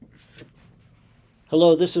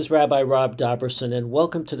Hello, this is Rabbi Rob Doberson, and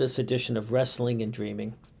welcome to this edition of Wrestling and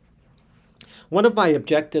Dreaming. One of my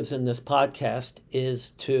objectives in this podcast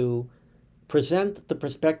is to present the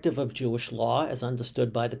perspective of Jewish law as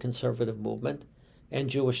understood by the conservative movement and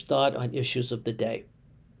Jewish thought on issues of the day.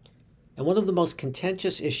 And one of the most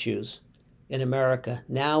contentious issues in America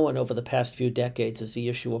now and over the past few decades is the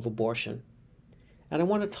issue of abortion. And I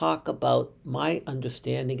want to talk about my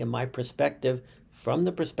understanding and my perspective from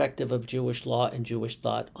the perspective of Jewish law and Jewish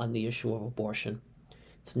thought on the issue of abortion.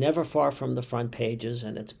 It's never far from the front pages,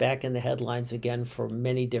 and it's back in the headlines again for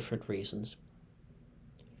many different reasons.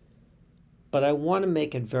 But I want to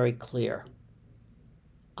make it very clear.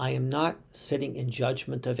 I am not sitting in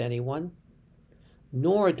judgment of anyone,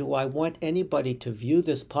 nor do I want anybody to view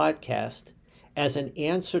this podcast as an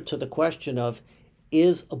answer to the question of,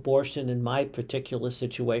 is abortion in my particular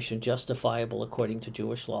situation justifiable according to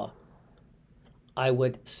Jewish law? I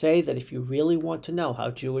would say that if you really want to know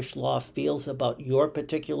how Jewish law feels about your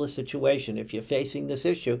particular situation, if you're facing this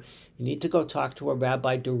issue, you need to go talk to a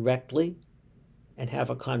rabbi directly and have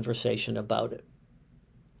a conversation about it.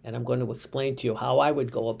 And I'm going to explain to you how I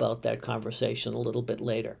would go about that conversation a little bit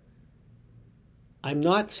later. I'm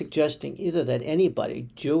not suggesting either that anybody,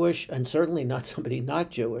 Jewish and certainly not somebody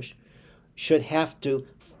not Jewish, should have to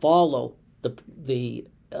follow the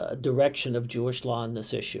direction of Jewish law on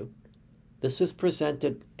this issue. This is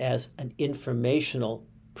presented as an informational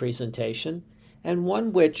presentation, and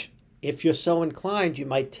one which, if you're so inclined, you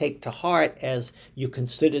might take to heart as you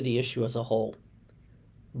consider the issue as a whole.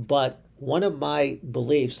 But one of my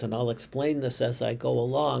beliefs, and I'll explain this as I go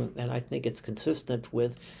along, and I think it's consistent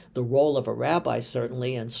with the role of a rabbi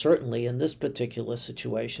certainly, and certainly in this particular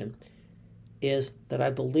situation, is that I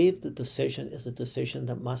believe the decision is a decision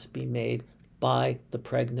that must be made by the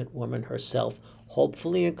pregnant woman herself,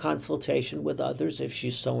 hopefully in consultation with others if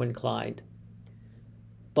she's so inclined.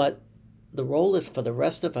 But the role is for the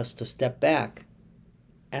rest of us to step back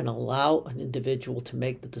and allow an individual to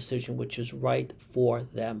make the decision which is right for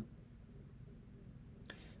them.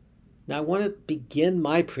 Now, I want to begin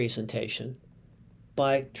my presentation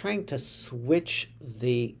by trying to switch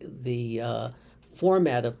the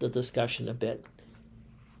format of the discussion a bit.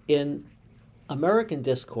 In American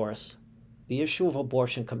discourse, the issue of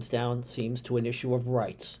abortion comes down, seems, to an issue of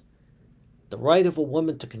rights. The right of a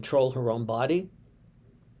woman to control her own body,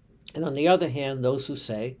 and on the other hand, those who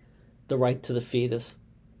say the right to the fetus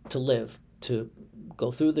to live, to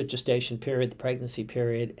go through the gestation period, the pregnancy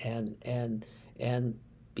period, and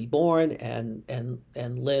be born and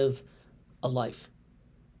live a life.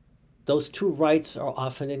 Those two rights are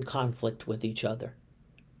often in conflict with each other.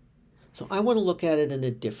 So I want to look at it in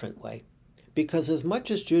a different way. Because as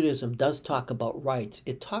much as Judaism does talk about rights,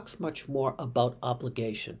 it talks much more about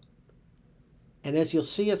obligation. And as you'll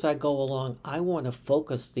see as I go along, I want to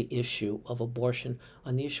focus the issue of abortion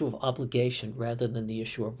on the issue of obligation rather than the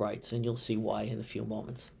issue of rights, and you'll see why in a few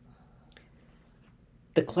moments.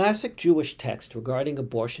 The classic Jewish text regarding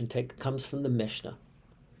abortion comes from the Mishnah,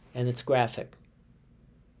 and it's graphic.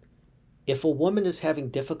 If a woman is having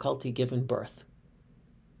difficulty giving birth,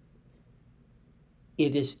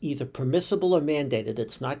 it is either permissible or mandated,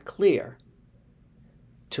 it's not clear,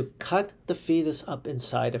 to cut the fetus up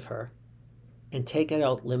inside of her and take it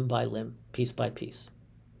out limb by limb, piece by piece.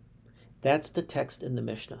 That's the text in the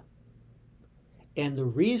Mishnah. And the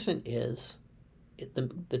reason is,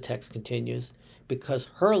 the text continues, because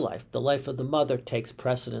her life, the life of the mother, takes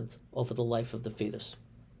precedence over the life of the fetus.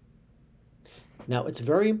 Now, it's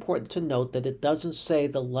very important to note that it doesn't say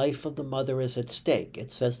the life of the mother is at stake. It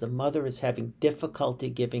says the mother is having difficulty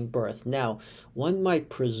giving birth. Now, one might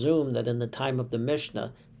presume that in the time of the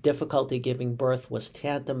Mishnah, difficulty giving birth was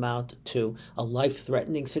tantamount to a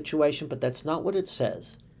life-threatening situation, but that's not what it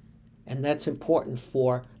says. And that's important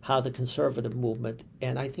for how the conservative movement,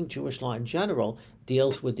 and I think Jewish law in general,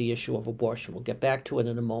 deals with the issue of abortion. We'll get back to it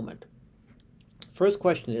in a moment. First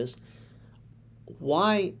question is,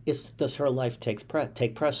 why does her life take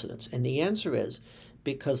precedence? And the answer is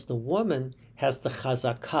because the woman has the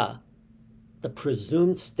chazakah, the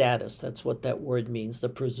presumed status, that's what that word means, the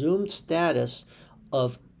presumed status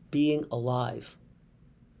of being alive,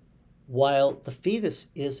 while the fetus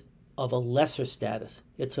is of a lesser status.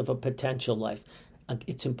 It's of a potential life.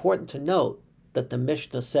 It's important to note that the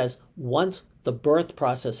Mishnah says once the birth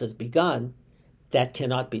process has begun, that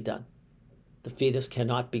cannot be done. The fetus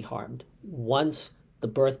cannot be harmed once the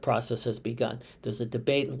birth process has begun. There's a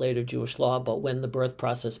debate in later Jewish law about when the birth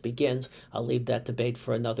process begins. I'll leave that debate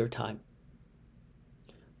for another time.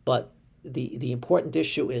 But the important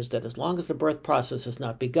issue is that as long as the birth process has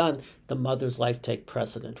not begun, the mother's life takes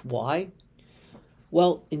precedent. Why?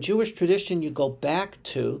 Well, in Jewish tradition, you go back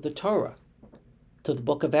to the Torah, to the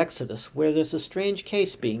book of Exodus, where there's a strange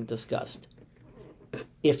case being discussed.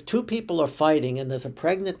 If two people are fighting and there's a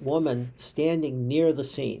pregnant woman standing near the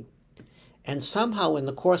scene, and somehow in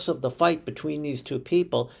the course of the fight between these two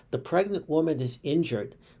people, the pregnant woman is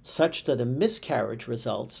injured such that a miscarriage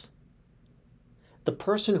results, the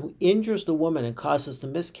person who injures the woman and causes the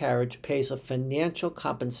miscarriage pays a financial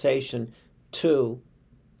compensation to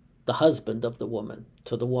the husband of the woman,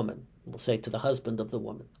 to the woman, we'll say to the husband of the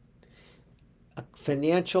woman. A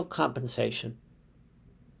financial compensation.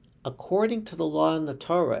 According to the law in the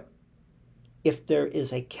Torah, if there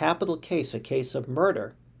is a capital case, a case of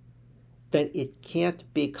murder, then it can't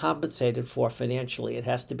be compensated for financially. It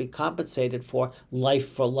has to be compensated for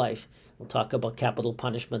life. We'll talk about capital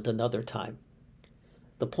punishment another time.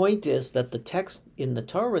 The point is that the text in the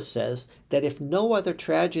Torah says that if no other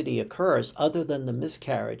tragedy occurs other than the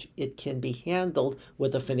miscarriage, it can be handled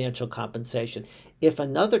with a financial compensation. If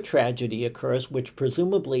another tragedy occurs, which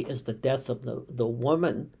presumably is the death of the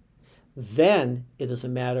woman, then it is a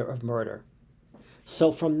matter of murder.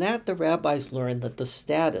 So from that, the rabbis learned that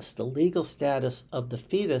the legal status of the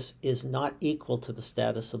fetus is not equal to the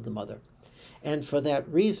status of the mother. And for that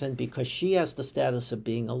reason, because she has the status of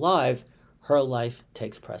being alive, her life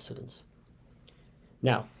takes precedence.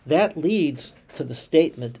 Now, that leads to the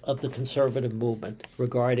statement of the conservative movement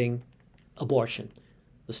regarding abortion.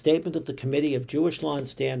 The statement of the Committee of Jewish Law and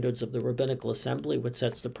Standards of the Rabbinical Assembly, which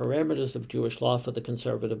sets the parameters of Jewish law for the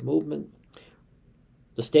conservative movement.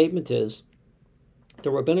 The statement is, the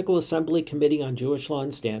Rabbinical Assembly Committee on Jewish Law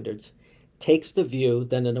and Standards takes the view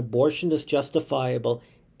that an abortion is justifiable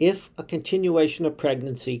if a continuation of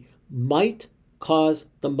pregnancy might cause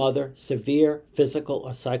the mother severe physical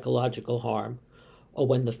or psychological harm, or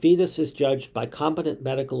when the fetus is judged by competent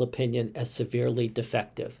medical opinion as severely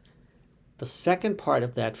defective. The second part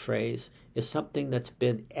of that phrase is something that's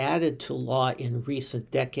been added to law in recent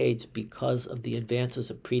decades because of the advances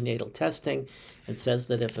of prenatal testing, and says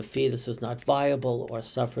that if a fetus is not viable or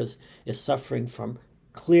is suffering from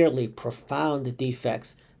clearly profound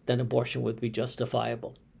defects, then abortion would be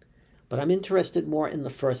justifiable. But I'm interested more in the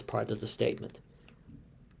first part of the statement.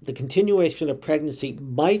 The continuation of pregnancy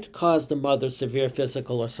might cause the mother severe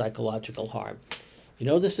physical or psychological harm. You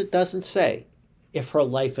notice it doesn't say if her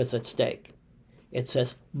life is at stake. It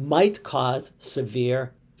says might cause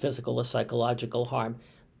severe physical or psychological harm.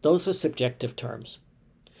 Those are subjective terms.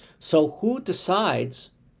 So who decides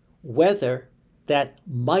whether that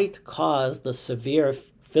might cause the severe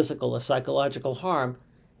physical or psychological harm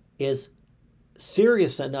is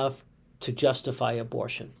serious enough to justify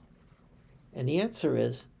abortion? And the answer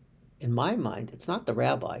is, in my mind, it's not the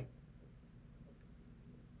rabbi.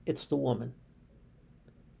 It's the woman.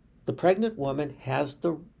 The pregnant woman has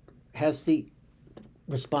the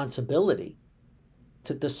responsibility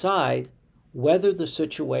to decide whether the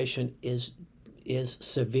situation is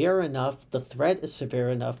severe enough, the threat is severe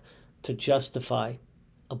enough to justify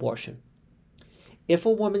abortion. If a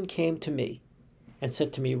woman came to me and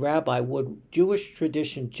said to me, Rabbi, would Jewish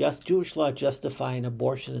law justify an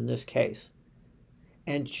abortion in this case?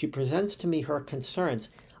 And she presents to me her concerns,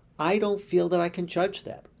 I don't feel that I can judge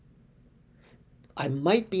that. I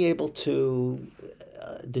might be able to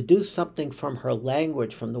deduce something from her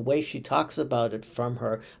language, from the way she talks about it, from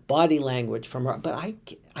her body language, but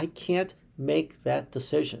I can't make that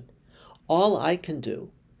decision. All I can do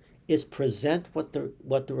is present what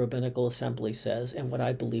the Rabbinical Assembly says and what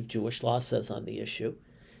I believe Jewish law says on the issue.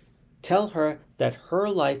 Tell her that her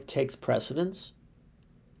life takes precedence,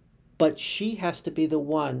 but she has to be the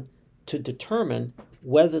one to determine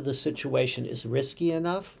whether the situation is risky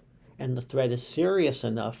enough and the threat is serious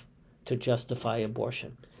enough to justify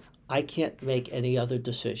abortion. I can't make any other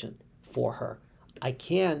decision for her. I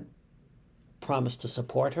can promise to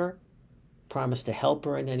support her, promise to help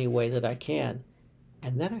her in any way that I can,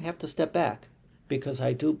 and then I have to step back because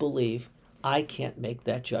I do believe I can't make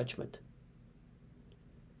that judgment.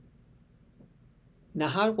 Now,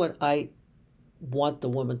 how would I want the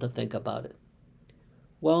woman to think about it?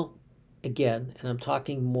 Well, again, and I'm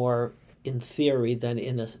talking more in theory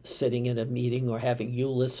than sitting in a meeting or having you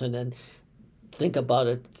listen and think about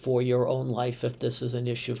it for your own life if this is an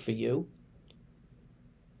issue for you.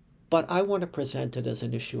 But I want to present it as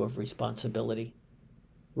an issue of responsibility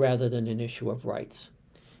rather than an issue of rights.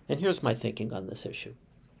 And here's my thinking on this issue.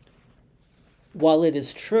 While it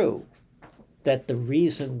is true that the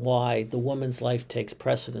reason why the woman's life takes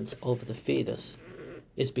precedence over the fetus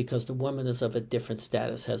is because the woman is of a different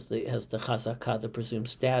status, has the chazakah, the presumed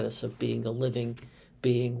status of being a living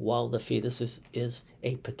being, while the fetus is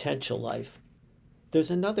a potential life.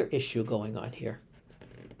 There's another issue going on here.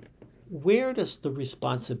 where does the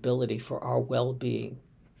responsibility for our well-being,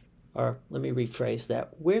 or let me rephrase that,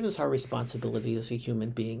 where does our responsibility as a human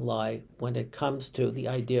being lie when it comes to the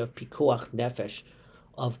idea of pikuach nefesh,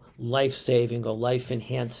 of life-saving or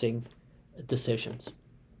life-enhancing decisions?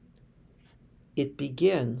 It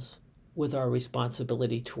begins with our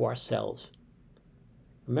responsibility to ourselves.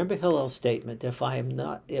 Remember Hillel's statement, if I'm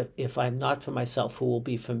not for myself, who will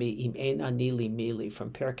be for me? Im ein ani li mili, from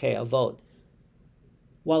Pirkei Avot.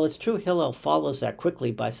 While it's true Hillel follows that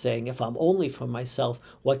quickly by saying, if I'm only for myself,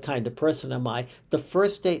 what kind of person am I? The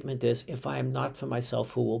first statement is, if I am not for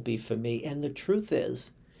myself, who will be for me? And the truth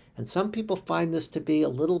is, and some people find this to be a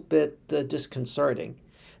little bit disconcerting,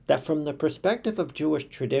 that from the perspective of Jewish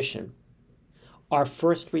tradition, our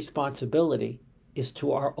first responsibility is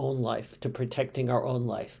to our own life, to protecting our own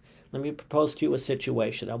life. Let me propose to you a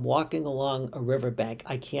situation. I'm walking along a riverbank.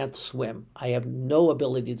 I can't swim. I have no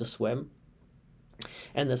ability to swim.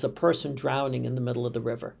 And there's a person drowning in the middle of the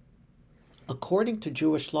river. According to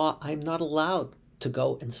Jewish law, I'm not allowed to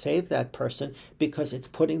go and save that person because it's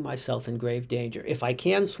putting myself in grave danger. If I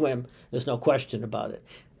can swim, there's no question about it.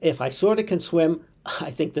 If I sort of can swim,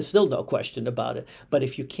 I think there's still no question about it. But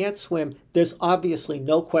if you can't swim, there's obviously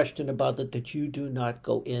no question about it that you do not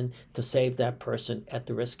go in to save that person at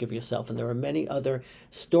the risk of yourself. And there are many other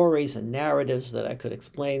stories and narratives that I could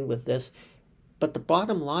explain with this. But the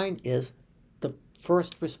bottom line is the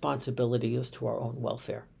first responsibility is to our own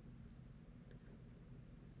welfare.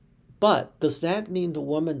 But does that mean the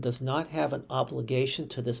woman does not have an obligation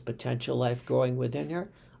to this potential life growing within her?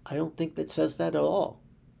 I don't think that says that at all.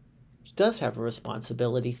 She does have a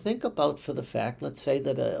responsibility. Think about, for the fact, let's say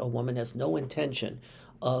that a woman has no intention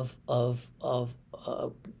of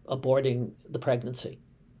aborting the pregnancy,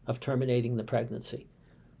 of terminating the pregnancy.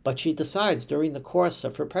 But she decides during the course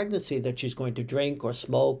of her pregnancy that she's going to drink or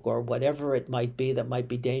smoke or whatever it might be that might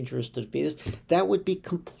be dangerous to the fetus. That would be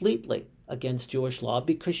completely against Jewish law,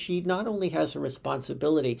 because she not only has a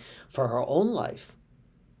responsibility for her own life,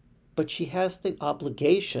 but she has the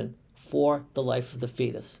obligation for the life of the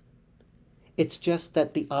fetus. It's just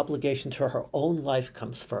that the obligation to her own life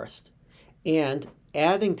comes first. And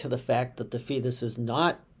adding to the fact that the fetus is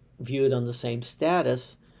not viewed on the same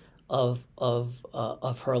status of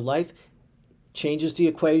her life changes the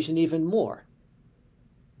equation even more.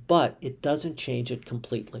 But it doesn't change it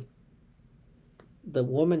completely. The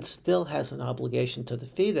woman still has an obligation to the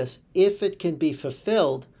fetus if it can be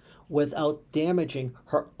fulfilled without damaging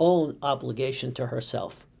her own obligation to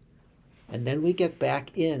herself. And then we get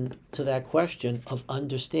back into that question of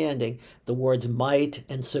understanding the words might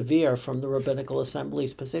and severe from the Rabbinical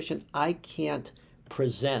Assembly's position. I can't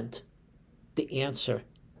present the answer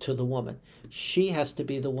to the woman. She has to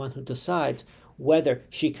be the one who decides whether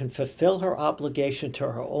she can fulfill her obligation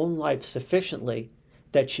to her own life sufficiently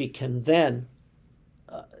that she can then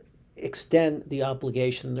extend the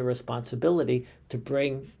obligation and the responsibility to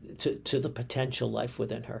bring to the potential life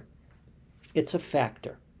within her. It's a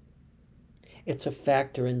factor. It's a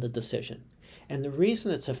factor in the decision. And the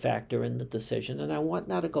reason it's a factor in the decision, and I want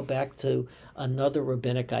now to go back to another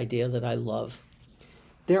rabbinic idea that I love.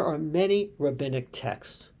 There are many rabbinic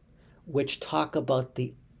texts which talk about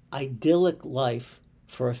the idyllic life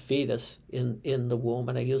for a fetus in the womb,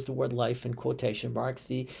 and I use the word life in quotation marks.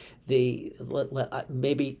 Maybe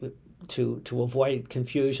to avoid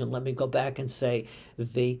confusion, let me go back and say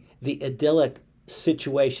the idyllic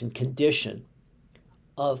situation, condition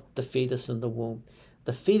of the fetus in the womb.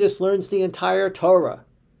 The fetus learns the entire Torah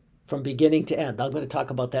from beginning to end. I'm going to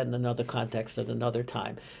talk about that in another context at another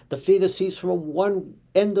time. The fetus sees from one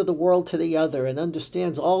end of the world to the other and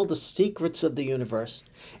understands all the secrets of the universe.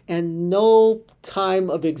 And no time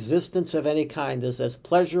of existence of any kind is as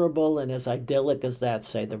pleasurable and as idyllic as that,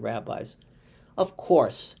 say the rabbis. Of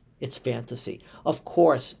course, it's fantasy. Of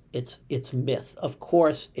course, it's myth. Of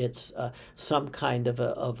course, it's some kind of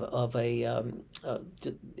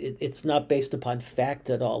it's not based upon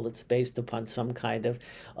fact at all. It's based upon some kind of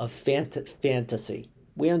fantasy.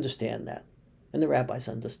 We understand that, and the rabbis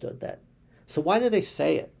understood that. So why do they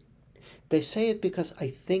say it? They say it because I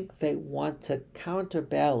think they want to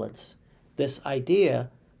counterbalance this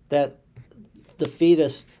idea that the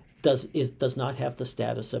fetus does not have the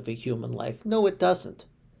status of a human life. No, it doesn't.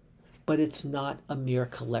 But it's not a mere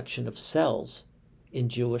collection of cells in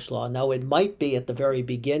Jewish law. Now, it might be at the very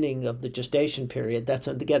beginning of the gestation period. That's,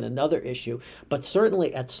 again, another issue. But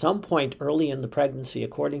certainly at some point early in the pregnancy,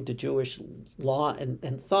 according to Jewish law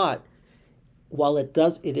and thought, while it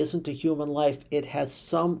isn't a human life, it has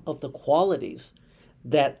some of the qualities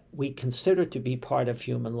that we consider to be part of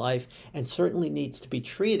human life, and certainly needs to be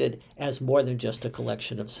treated as more than just a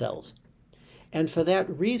collection of cells. And for that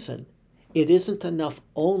reason, It isn't enough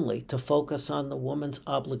only to focus on the woman's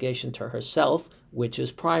obligation to herself, which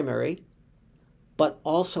is primary, but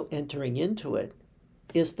also entering into it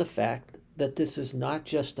is the fact that this is not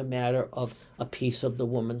just a matter of a piece of the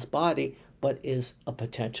woman's body, but is a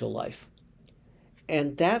potential life.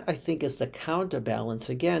 And that, I think, is the counterbalance,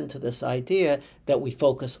 again, to this idea that we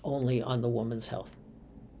focus only on the woman's health.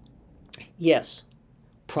 Yes,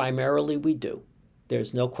 primarily we do.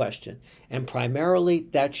 There's no question. And primarily,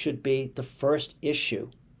 that should be the first issue,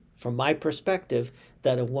 from my perspective,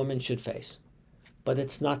 that a woman should face. But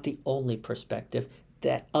it's not the only perspective.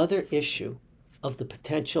 That other issue of the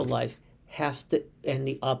potential life has to, and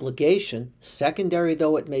the obligation, secondary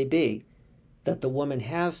though it may be, that the woman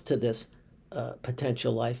has to this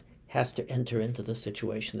potential life has to enter into the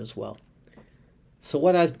situation as well. So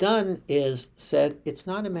what I've done is said it's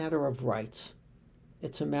not a matter of rights.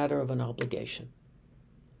 It's a matter of an obligation.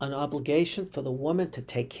 An obligation for the woman to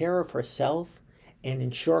take care of herself and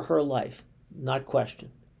ensure her life, not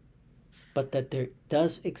question. But that there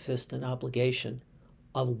does exist an obligation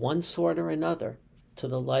of one sort or another to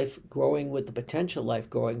the life growing with the potential life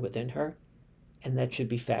growing within her, and that should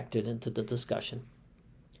be factored into the discussion.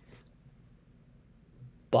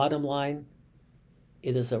 Bottom line,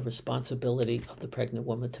 it is a responsibility of the pregnant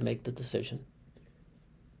woman to make the decision.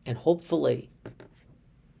 And hopefully,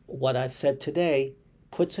 what I've said today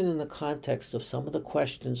puts it in the context of some of the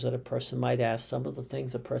questions that a person might ask, some of the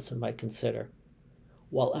things a person might consider,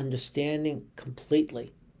 while understanding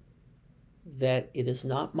completely that it is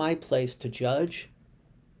not my place to judge.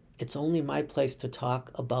 It's only my place to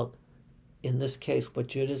talk about, in this case, what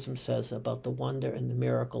Judaism says about the wonder and the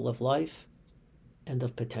miracle of life and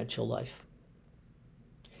of potential life.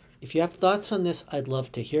 If you have thoughts on this, I'd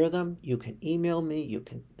love to hear them. You can email me. You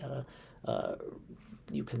can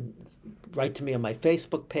write to me on my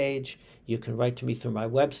Facebook page. You can write to me through my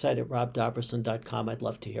website at robdoberson.com. I'd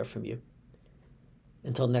love to hear from you.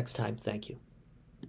 Until next time, thank you.